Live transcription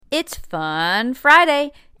It's Fun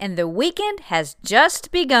Friday, and the weekend has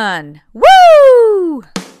just begun. Woo!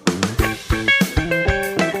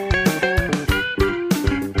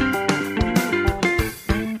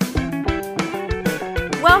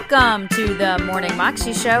 Welcome to the Morning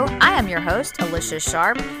Moxie Show. I am your host, Alicia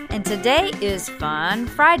Sharp, and today is Fun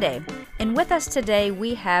Friday. And with us today,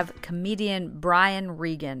 we have comedian Brian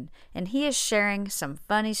Regan, and he is sharing some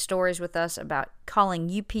funny stories with us about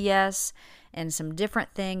calling UPS and some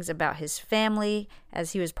different things about his family,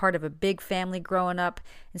 as he was part of a big family growing up.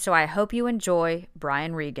 And so I hope you enjoy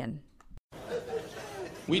Brian Regan.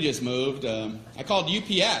 We just moved. I called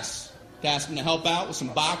UPS to ask them to help out with some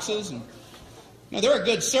boxes. And now, they're a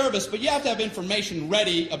good service, but you have to have information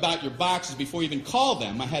ready about your boxes before you even call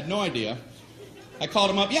them. I had no idea. I called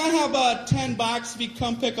them up. Yeah, I have 10 boxes. If you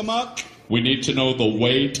come pick them up. We need to know the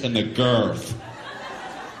weight and the girth.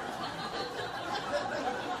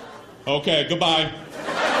 Okay, goodbye.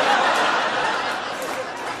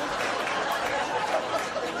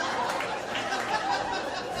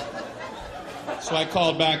 So I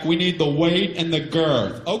called back. We need the weight and the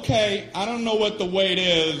girth. Okay, I don't know what the weight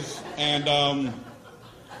is, and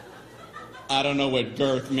I don't know what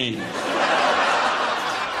girth means.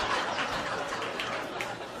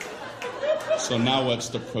 So now what's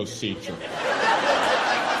the procedure?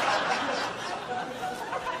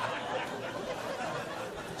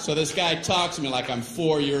 So this guy talks to me like I'm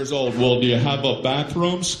 4 years old. Well, do you have a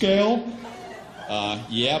bathroom scale?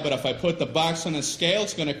 Yeah, but if I put the box on a scale,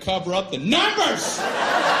 it's going to cover up the numbers!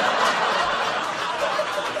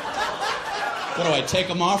 What do I take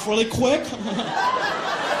them off really quick?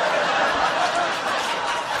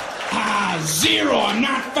 0, I'm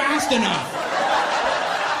not fast enough.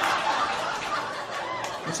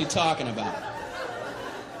 What's he talking about?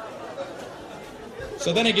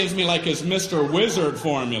 So then he gives me like his Mr. Wizard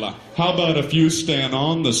formula. How about if you stand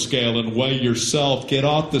on the scale and weigh yourself, get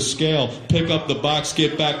off the scale, pick up the box,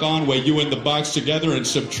 get back on, weigh you and the box together and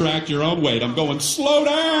subtract your own weight. I'm going, slow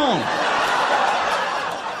down!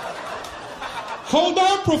 Hold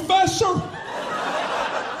on, Professor!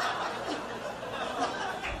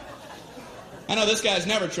 I know this guy's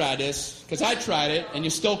never tried this, because I tried it, and you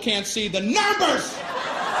still can't see the numbers!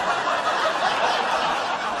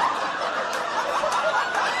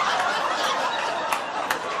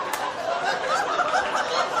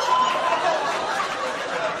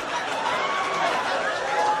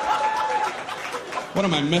 What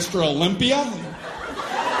am I, Mr. Olympia?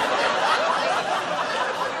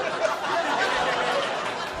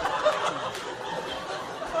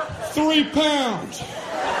 £3.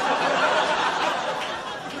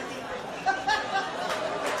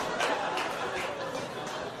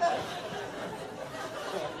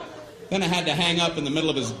 Then I had to hang up in the middle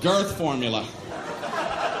of his girth formula.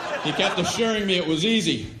 He kept assuring me it was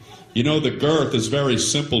easy. You know, the girth is very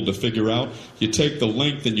simple to figure out. You take the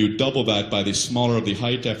length and you double that by the smaller of the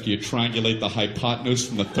height after you triangulate the hypotenuse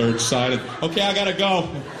from the third side. Okay, I gotta go.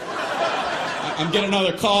 I'm getting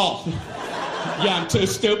another call. Yeah, I'm too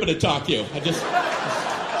stupid to talk to you. I just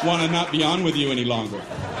want to not be on with you any longer.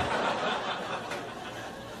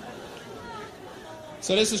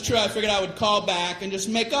 So this is true. I figured I would call back and just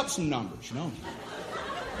make up some numbers, you know.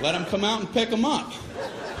 Let them come out and pick them up.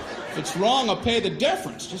 If it's wrong, I'll pay the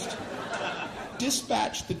difference. Just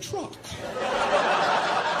dispatch the truck.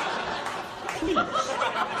 Please.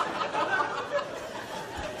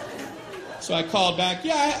 So I called back.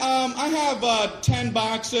 Yeah, I have 10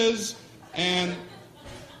 boxes, and...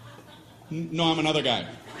 No, I'm another guy.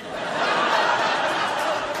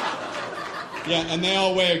 Yeah, and they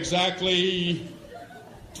all weigh exactly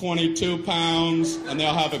 22 pounds, and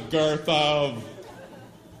they'll have a girth of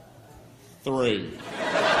 3.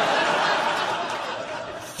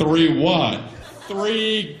 3 what?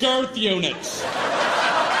 3 girth units.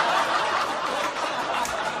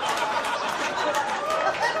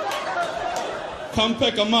 Come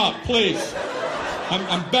pick them up, please.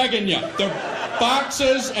 I'm begging you. They're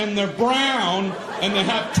boxes and they're brown and they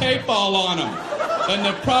have tape all on them. And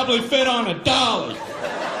they probably fit on a dolly.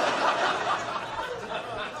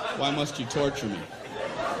 Why must you torture me?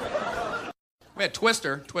 We had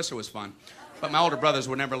Twister. Twister was fun. But my older brothers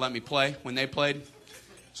would never let me play when they played.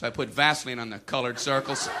 So I put Vaseline on the colored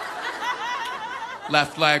circles.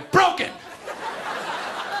 Left leg broken.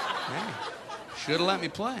 Hey, should have let me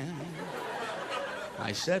play.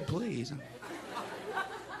 I said please.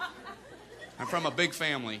 I'm from a big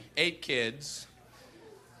family, 8 kids.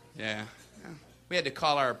 Yeah. We had to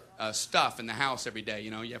call our stuff in the house every day.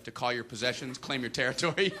 You know, you have to call your possessions, claim your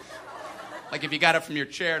territory. Like if you got it from your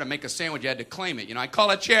chair to make a sandwich, you had to claim it. You know, I call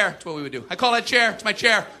that chair. That's what we would do. I call that chair. It's my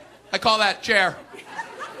chair. I call that chair.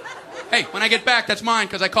 Hey, when I get back, that's mine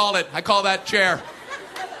because I called it. I call that chair.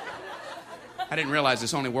 I didn't realize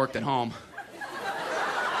this only worked at home.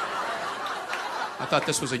 I thought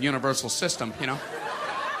this was a universal system, you know.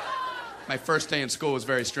 My first day in school was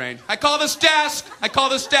very strange. I call this desk. I call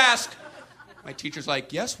this desk. My teacher's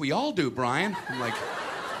like, yes, we all do, Brian. I'm like,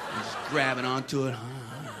 I'm just grabbing onto it.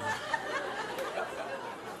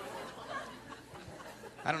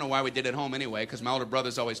 I don't know why we did it at home anyway, because my older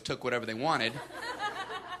brothers always took whatever they wanted.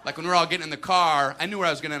 Like when we were all getting in the car, I knew where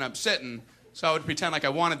I was going to end up sitting, so I would pretend like I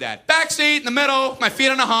wanted that. Back seat in the middle, my feet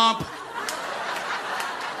on a hump.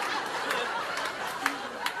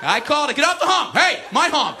 I called it. Get off the hump. Hey, my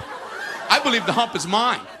hump. I believe the hump is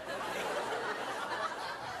mine.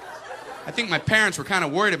 I think my parents were kind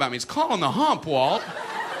of worried about me. He's calling the hump, Walt.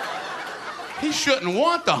 He shouldn't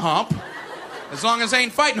want the hump. As long as they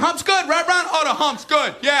ain't fighting. Hump's good, right, Ron? Oh, the hump's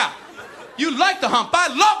good. Yeah. You like the hump. I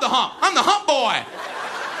love the hump. I'm the hump boy.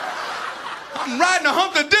 I'm riding a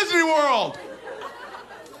hump to Disney World.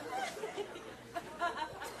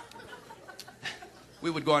 We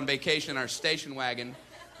would go on vacation in our station wagon.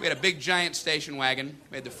 We had a big, giant station wagon.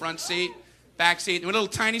 We had the front seat, back seat, and a little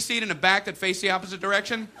tiny seat in the back that faced the opposite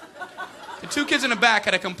direction. The two kids in the back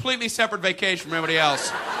had a completely separate vacation from everybody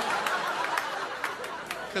else.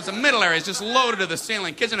 Because the middle area is just loaded to the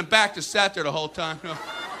ceiling. Kids in the back just sat there the whole time, you know,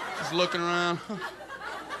 just looking around.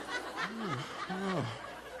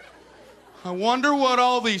 I wonder what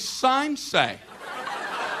all these signs say.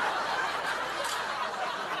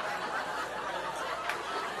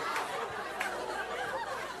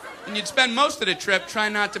 And you'd spend most of the trip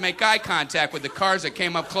trying not to make eye contact with the cars that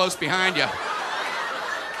came up close behind you.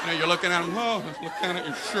 You know, you're looking at them, oh, just looking at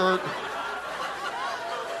your shirt.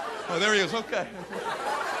 Oh, there he is, okay.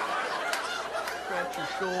 Scratch your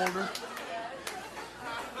shoulder.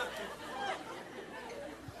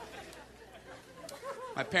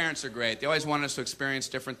 My parents are great. They always wanted us to experience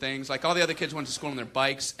different things. Like all the other kids went to school on their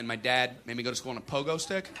bikes, and my dad made me go to school on a pogo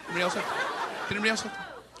stick. Anybody else have? Did anybody else have?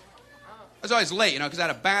 I was always late, you know, because I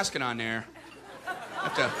had a basket on there. I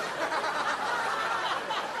have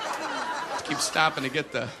to keep stopping to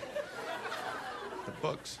get the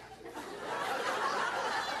books.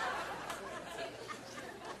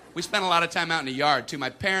 We spent a lot of time out in the yard, too. My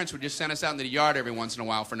parents would just send us out into the yard every once in a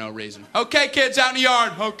while for no reason. Okay, kids, out in the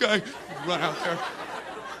yard. Okay. Run out there.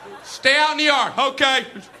 Stay out in the yard. Okay.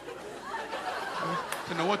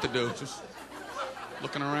 Didn't know what to do. Just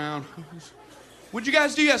looking around. What'd you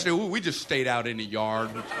guys do yesterday? Ooh, we just stayed out in the yard.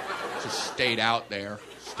 Just stayed out there.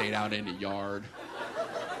 Stayed out in the yard.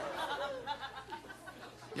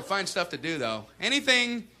 You find stuff to do, though.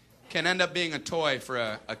 Anything can end up being a toy for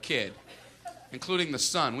a kid, including the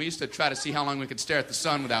sun. We used to try to see how long we could stare at the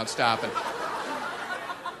sun without stopping.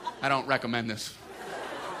 I don't recommend this.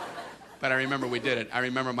 But I remember we did it. I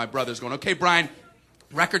remember my brothers going, okay, Brian,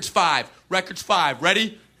 record's 5. Record's 5.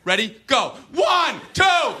 Ready? Ready? Go. 1, 2,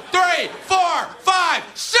 3, 4, 5,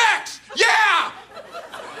 6. Yeah!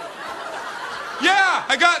 Yeah,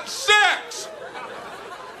 I got 6.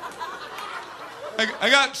 I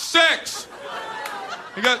got 6.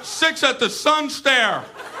 I got 6 at the sun stare.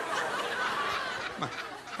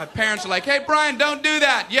 My parents are like, hey, Brian, don't do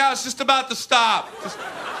that. Yeah, it's just about to stop.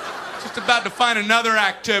 Just about to find another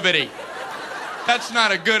activity. That's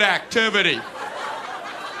not a good activity.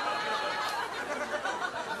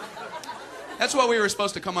 That's what we were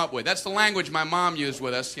supposed to come up with. That's the language my mom used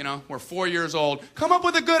with us, you know. We're 4 years old. Come up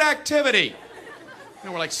with a good activity. You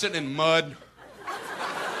know, we're like sitting in mud.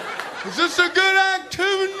 Is this a good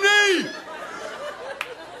activity?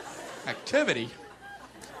 Activity?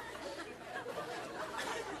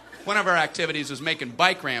 One of our activities was making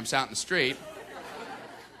bike ramps out in the street,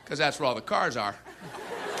 because that's where all the cars are.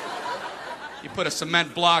 You put a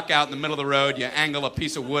cement block out in the middle of the road, you angle a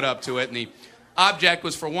piece of wood up to it, and the object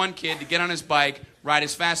was for one kid to get on his bike, ride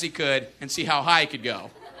as fast as he could, and see how high he could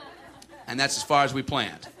go. And that's as far as we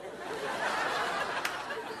planned.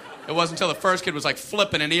 It wasn't until the first kid was like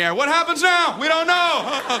flipping in the air. What happens now? We don't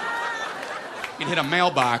know. He'd hit a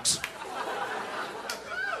mailbox.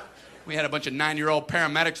 We had a bunch of 9-year-old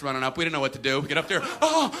paramedics running up. We didn't know what to do. We get up there.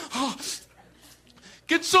 Oh,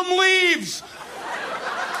 get some leaves.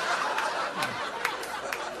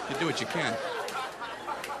 You do what you can.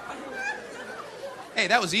 Hey,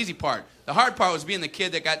 that was the easy part. The hard part was being the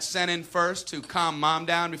kid that got sent in first to calm mom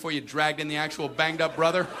down before you dragged in the actual banged up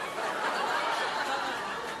brother.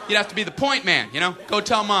 You'd have to be the point man, you know? Go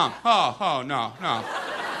tell mom. Oh, no.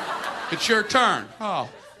 It's your turn. Oh.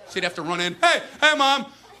 So you'd have to run in. Hey, mom.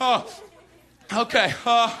 Oh, okay.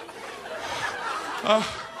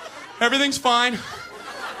 Everything's fine.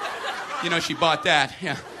 You know, she bought that.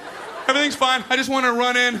 Yeah. Everything's fine. I just want to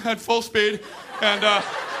run in at full speed and,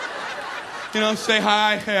 say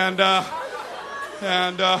hi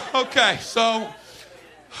okay, so,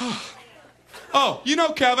 oh, you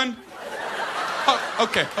know Kevin? Oh,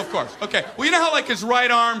 okay, of course, okay. Well, you know how, like, his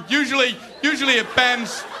right arm, usually it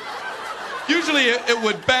bends, usually it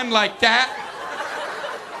would bend like that?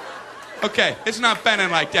 Okay, it's not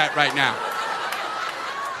bending like that right now.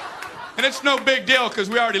 And it's no big deal because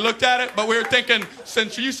we already looked at it, but we were thinking,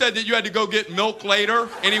 since you said that you had to go get milk later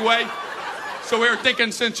anyway, so we were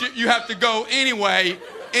thinking since you have to go anyway,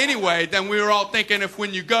 then we were all thinking if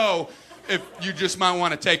when you go, if you just might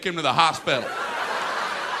want to take him to the hospital.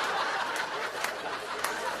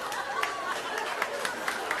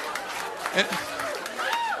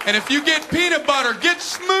 And if you get peanut butter, get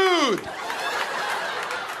Smooth.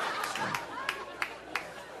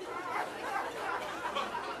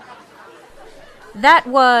 That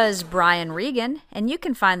was Brian Regan, and you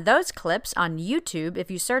can find those clips on YouTube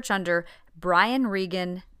if you search under Brian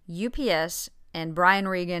Regan UPS and Brian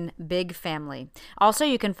Regan Big Family. Also,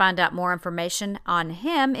 you can find out more information on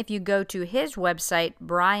him if you go to his website,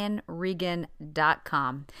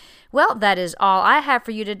 brianregan.com. Well, that is all I have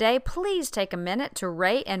for you today. Please take a minute to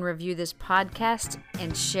rate and review this podcast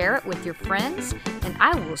and share it with your friends. And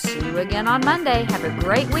I will see you again on Monday. Have a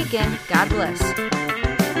great weekend. God bless.